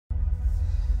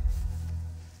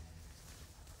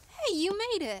Hey, you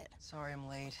made it. Sorry I'm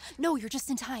late. No, you're just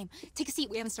in time. Take a seat.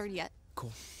 We haven't started yet.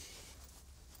 Cool.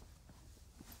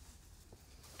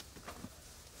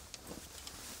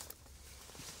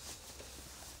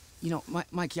 You know,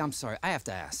 Mikey, I'm sorry. I have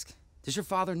to ask. Does your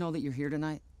father know that you're here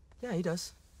tonight? Yeah, he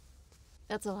does.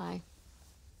 That's a lie.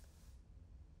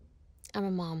 I'm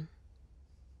a mom.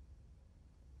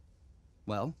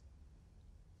 Well?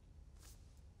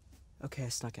 Okay, I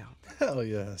snuck out. Hell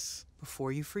yes.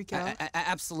 Before you freak out.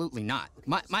 Absolutely not.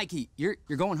 Mikey, you're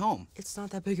going home. It's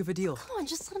not that big of a deal. Come on,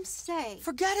 just let him stay.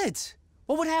 Forget it.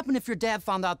 What would happen if your dad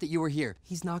found out that you were here?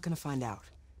 He's not gonna find out.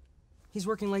 He's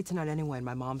working late tonight anyway, and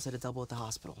my mom's at a double at the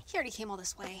hospital. He already came all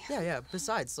this way. Yeah.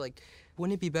 Besides, like,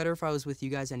 wouldn't it be better if I was with you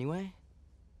guys anyway?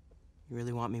 You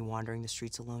really want me wandering the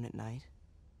streets alone at night?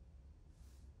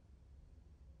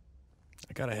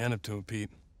 I gotta hand it to him, Pete.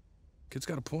 Kid's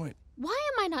got a point. Why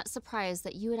am I not surprised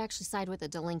that you would actually side with a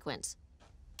delinquent?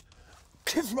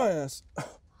 Kiss my ass.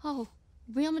 Oh,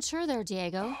 real mature there,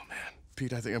 Diego. Oh, man.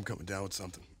 Pete, I think I'm coming down with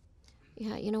something.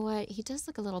 Yeah, you know what? He does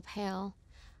look a little pale.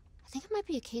 I think it might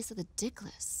be a case of the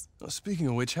dickless. Oh, speaking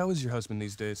of which, how is your husband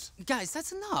these days? Guys,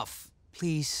 that's enough.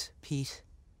 Please, Pete.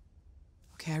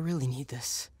 Okay, I really need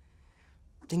this.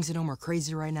 Things at home are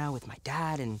crazy right now with my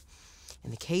dad and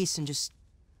the case and just...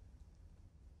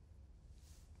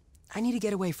 I need to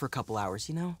get away for a couple hours,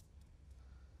 you know?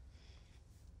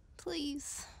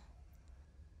 Please.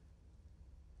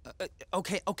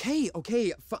 Okay,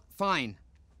 fine.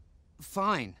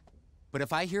 Fine. But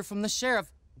if I hear from the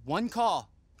sheriff, one call.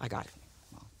 I got it.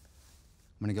 Well,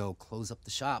 I'm gonna go close up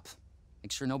the shop.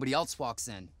 Make sure nobody else walks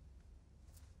in.